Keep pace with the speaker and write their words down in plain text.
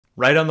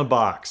Right on the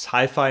box,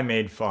 hi-fi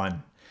made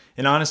fun.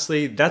 And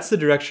honestly, that's the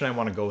direction I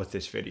want to go with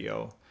this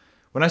video.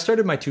 When I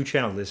started my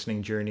two-channel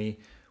listening journey,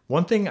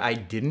 one thing I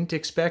didn't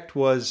expect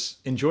was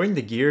enjoying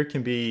the gear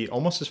can be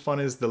almost as fun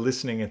as the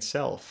listening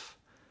itself.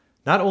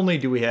 Not only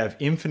do we have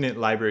infinite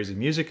libraries of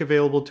music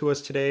available to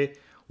us today,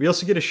 we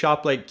also get to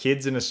shop like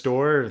kids in a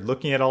store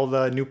looking at all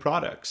the new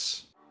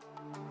products.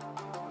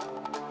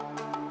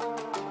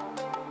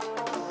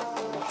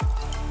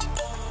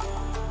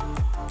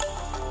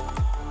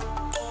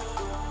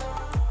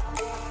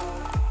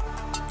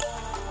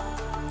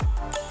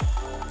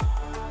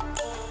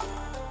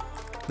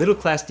 Little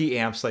Class D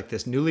amps like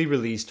this newly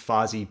released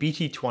Fosi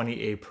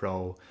BT20A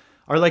Pro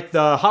are like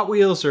the Hot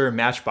Wheels or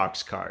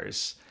Matchbox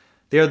cars.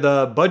 They are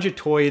the budget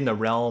toy in the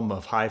realm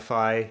of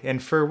hi-fi,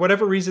 and for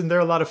whatever reason they're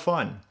a lot of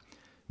fun.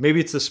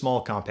 Maybe it's the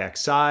small compact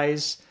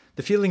size,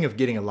 the feeling of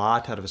getting a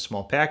lot out of a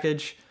small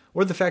package,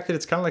 or the fact that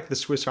it's kind of like the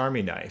Swiss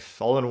Army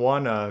knife, all in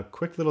one, a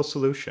quick little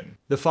solution.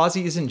 The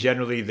Fosi isn't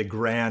generally the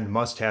grand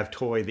must-have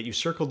toy that you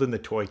circled in the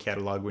toy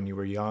catalog when you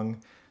were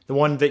young, the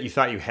one that you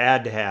thought you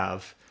had to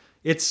have.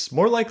 It's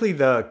more likely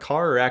the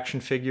car or action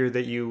figure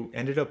that you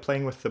ended up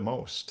playing with the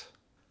most.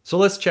 So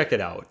let's check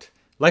it out.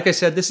 Like I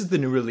said, this is the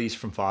new release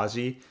from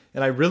Fosi,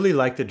 and I really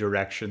like the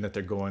direction that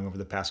they're going over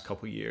the past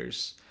couple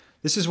years.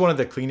 This is one of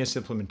the cleanest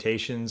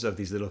implementations of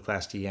these Little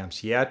Class D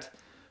amps yet.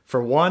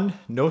 For one,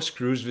 no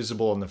screws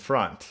visible on the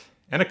front,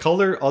 and a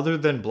color other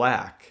than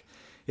black.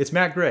 It's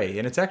matte gray,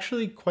 and it's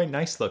actually quite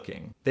nice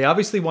looking. They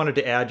obviously wanted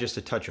to add just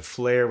a touch of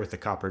flair with the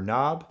copper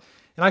knob,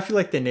 and I feel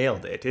like they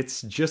nailed it.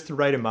 It's just the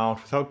right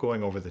amount without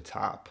going over the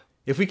top.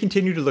 If we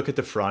continue to look at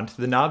the front,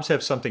 the knobs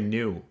have something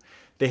new.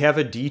 They have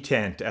a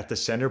detent at the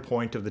center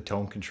point of the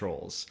tone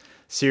controls.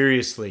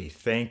 Seriously,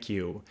 thank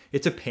you.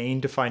 It's a pain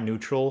to find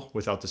neutral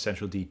without the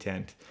central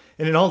detent,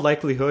 and in all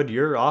likelihood,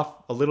 you're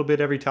off a little bit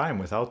every time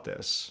without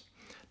this.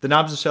 The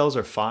knobs themselves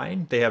are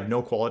fine, they have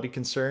no quality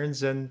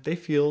concerns, and they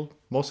feel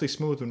mostly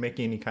smooth when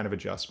making any kind of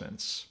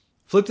adjustments.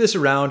 Flip this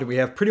around and we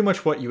have pretty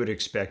much what you would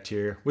expect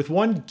here, with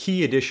one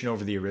key addition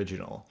over the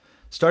original.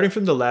 Starting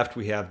from the left,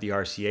 we have the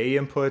RCA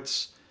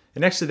inputs,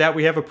 and next to that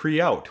we have a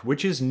pre-out,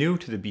 which is new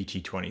to the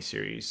BT20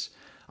 series.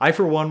 I,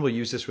 for one, will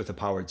use this with a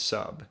powered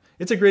sub.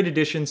 It's a great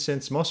addition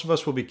since most of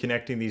us will be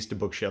connecting these to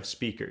bookshelf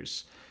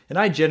speakers, and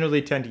I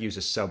generally tend to use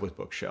a sub with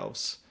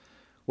bookshelves.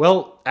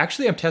 Well,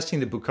 actually I'm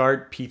testing the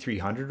Bucart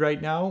P300 right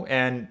now,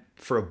 and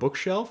for a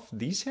bookshelf,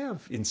 these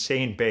have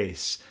insane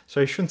bass, so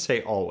I shouldn't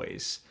say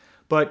always.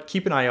 But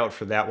keep an eye out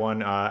for that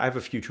one. I have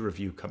a future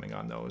review coming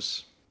on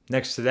those.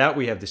 Next to that,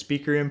 we have the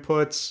speaker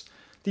inputs,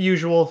 the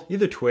usual,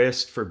 either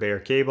twist for bare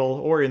cable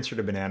or insert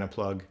a banana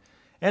plug.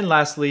 And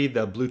lastly,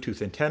 the Bluetooth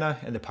antenna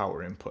and the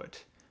power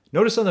input.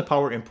 Notice on the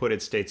power input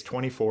it states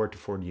 24 to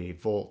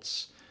 48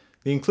 volts.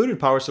 The included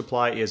power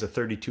supply is a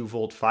 32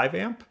 volt 5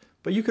 amp,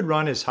 but you could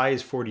run as high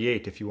as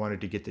 48 if you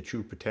wanted to get the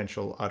true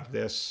potential out of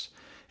this.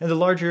 And the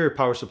larger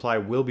power supply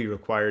will be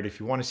required if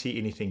you want to see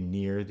anything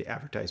near the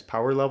advertised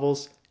power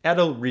levels at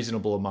a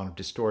reasonable amount of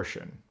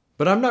distortion.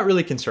 But I'm not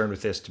really concerned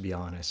with this, to be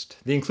honest.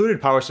 The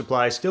included power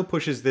supply still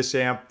pushes this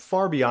amp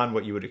far beyond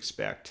what you would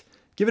expect.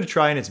 Give it a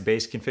try in its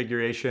base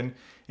configuration,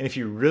 and if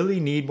you really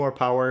need more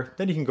power,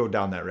 then you can go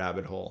down that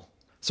rabbit hole.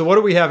 So what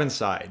do we have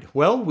inside?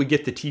 Well, we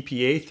get the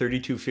TPA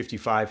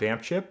 3255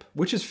 amp chip,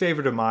 which is a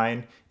favorite of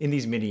mine in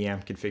these mini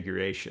amp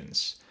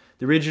configurations.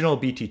 The original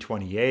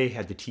BT20A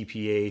had the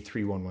TPA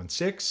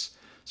 3116,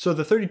 so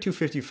the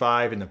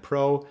 3255 in the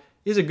Pro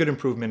is a good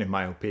improvement in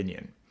my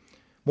opinion.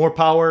 More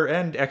power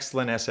and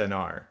excellent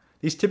SNR.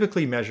 These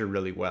typically measure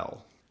really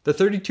well. The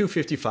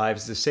 3255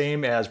 is the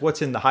same as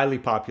what's in the highly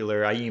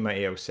popular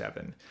AIYIMA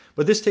A07,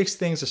 but this takes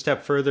things a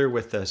step further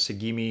with the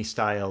Sagimi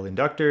style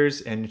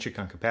inductors and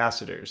Nichicon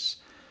capacitors.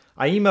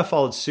 AIYIMA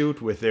followed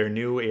suit with their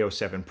new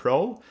A07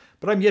 Pro,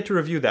 but I'm yet to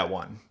review that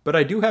one. But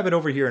I do have it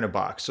over here in a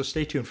box, so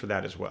stay tuned for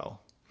that as well.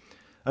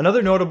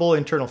 Another notable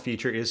internal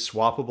feature is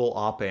swappable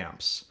op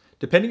amps.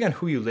 Depending on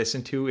who you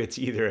listen to, it's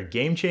either a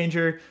game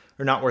changer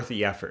or not worth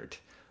the effort.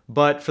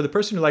 But for the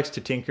person who likes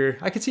to tinker,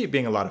 I could see it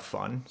being a lot of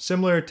fun,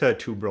 similar to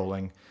tube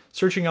rolling,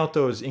 searching out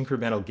those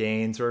incremental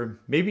gains, or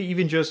maybe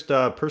even just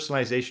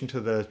personalization to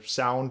the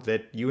sound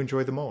that you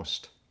enjoy the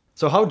most.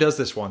 So how does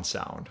this one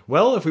sound?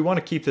 Well, if we want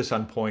to keep this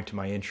on point to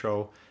my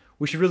intro,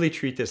 we should really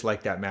treat this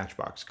like that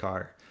Matchbox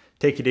car.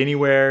 Take it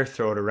anywhere,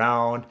 throw it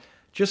around,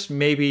 just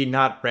maybe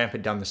not ramp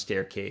it down the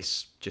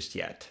staircase just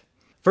yet.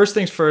 First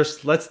things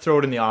first, let's throw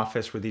it in the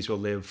office where these will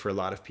live for a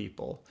lot of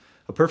people.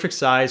 A perfect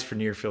size for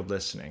near-field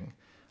listening.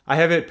 I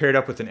have it paired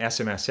up with an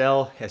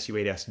SMSL,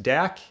 SU8S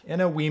DAC,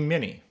 and a WiiM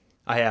Mini.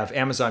 I have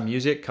Amazon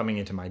Music coming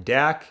into my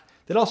DAC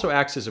that also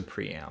acts as a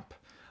preamp.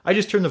 I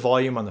just turn the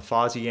volume on the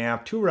Fosi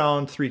amp to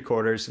around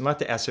 3/4 and let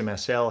the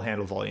SMSL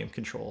handle volume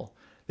control.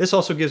 This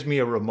also gives me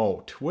a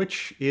remote,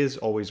 which is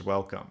always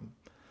welcome.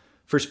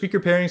 For speaker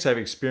pairings, I've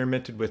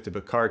experimented with the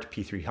Bucart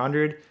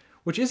P300,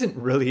 which isn't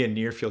really a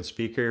near-field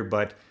speaker,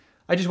 but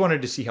I just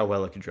wanted to see how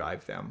well it could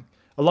drive them,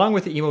 along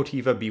with the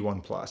Emotiva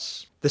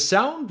B1+. The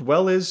sound,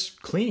 well, is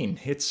clean.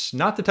 It's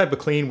not the type of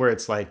clean where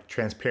it's like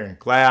transparent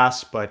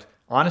glass, but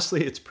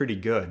honestly, it's pretty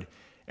good.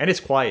 And it's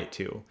quiet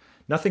too.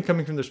 Nothing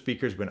coming from the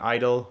speakers when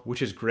idle,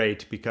 which is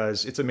great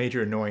because it's a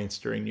major annoyance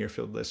during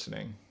near-field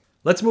listening.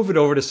 Let's move it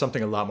over to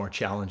something a lot more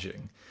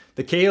challenging.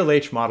 The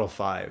KLH Model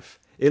 5.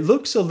 It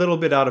looks a little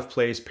bit out of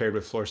place paired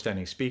with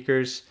floor-standing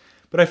speakers,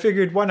 but I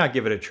figured why not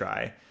give it a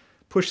try?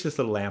 Push this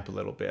little amp a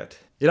little bit.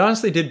 It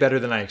honestly did better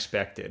than I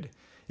expected.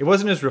 It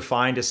wasn't as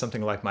refined as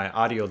something like my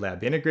Audio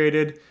Lab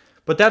Integrated,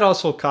 but that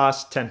also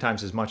costs 10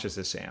 times as much as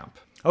this amp.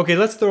 Okay,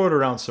 let's throw it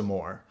around some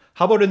more.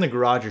 How about in the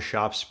garage or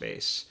shop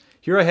space?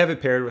 Here I have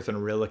it paired with an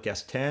Auralic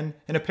S10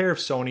 and a pair of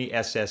Sony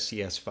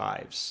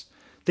SS-CS5s.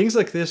 Things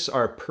like this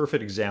are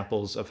perfect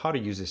examples of how to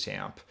use this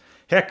amp.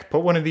 Heck,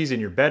 put one of these in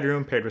your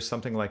bedroom paired with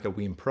something like a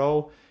WiiM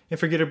Pro and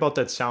forget about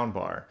that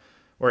soundbar.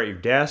 Or at your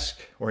desk,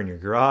 or in your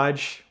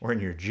garage, or in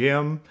your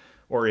gym,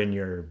 or in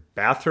your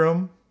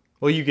bathroom.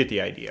 Well, you get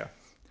the idea.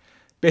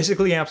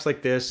 Basically, amps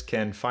like this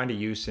can find a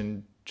use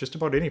in just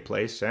about any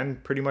place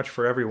and pretty much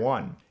for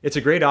everyone. It's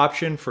a great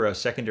option for a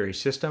secondary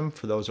system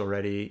for those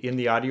already in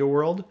the audio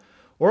world.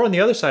 Or on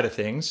the other side of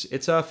things,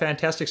 it's a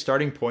fantastic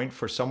starting point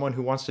for someone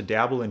who wants to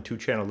dabble in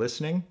two-channel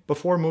listening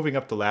before moving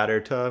up the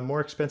ladder to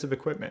more expensive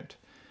equipment.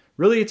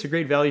 Really, it's a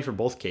great value for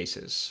both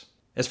cases.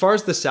 As far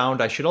as the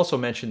sound, I should also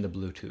mention the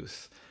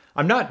Bluetooth.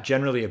 I'm not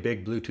generally a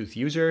big Bluetooth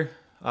user.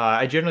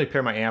 I generally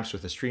pair my amps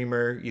with a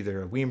streamer,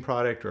 either a WiiM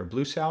product or a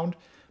Bluesound,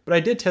 but I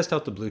did test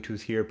out the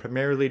Bluetooth here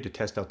primarily to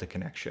test out the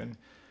connection.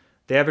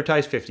 They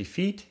advertised 50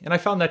 feet, and I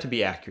found that to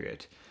be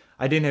accurate.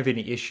 I didn't have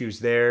any issues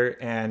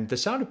there, and the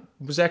sound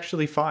was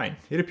actually fine.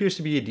 It appears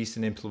to be a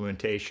decent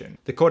implementation.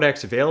 The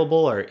codecs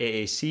available are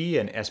AAC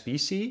and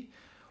SBC.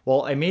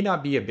 While I may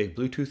not be a big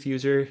Bluetooth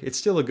user, it's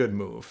still a good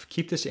move.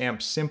 Keep this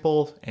amp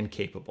simple and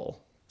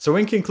capable. So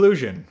in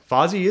conclusion,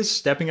 Fosi is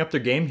stepping up their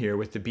game here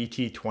with the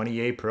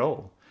BT20A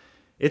Pro.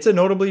 It's a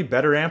notably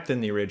better amp than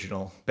the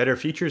original, better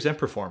features and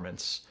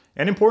performance.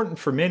 And important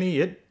for many,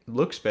 it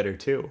looks better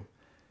too.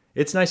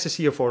 It's nice to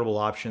see affordable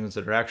options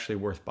that are actually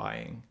worth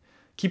buying.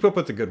 Keep up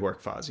with the good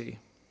work, Fosi.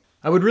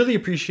 I would really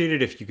appreciate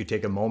it if you could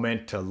take a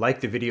moment to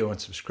like the video and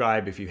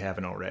subscribe if you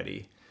haven't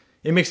already.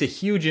 It makes a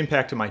huge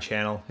impact on my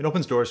channel. It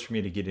opens doors for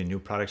me to get in new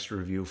products to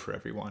review for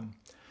everyone.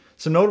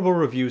 Some notable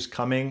reviews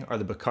coming are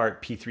the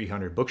Bacart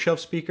P300 bookshelf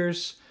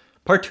speakers,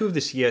 part 2 of the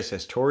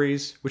CSS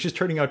Tories, which is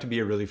turning out to be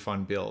a really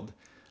fun build.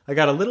 I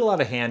got a little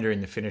out of hand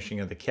during the finishing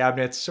of the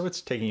cabinets, so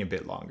it's taking a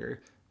bit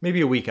longer.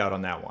 Maybe a week out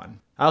on that one.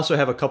 I also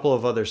have a couple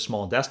of other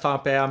small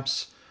desktop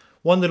amps,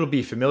 one that'll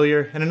be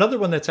familiar, and another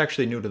one that's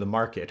actually new to the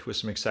market with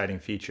some exciting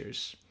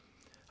features.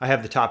 I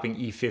have the Topping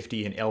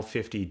E50 and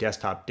L50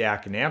 desktop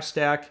DAC and amp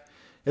stack,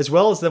 as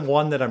well as the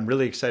one that I'm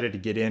really excited to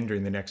get in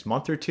during the next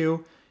month or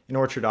two, an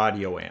Orchard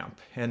Audio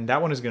amp, and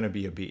that one is going to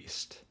be a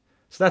beast.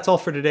 So that's all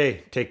for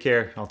today. Take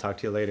care, I'll talk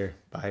to you later.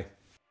 Bye.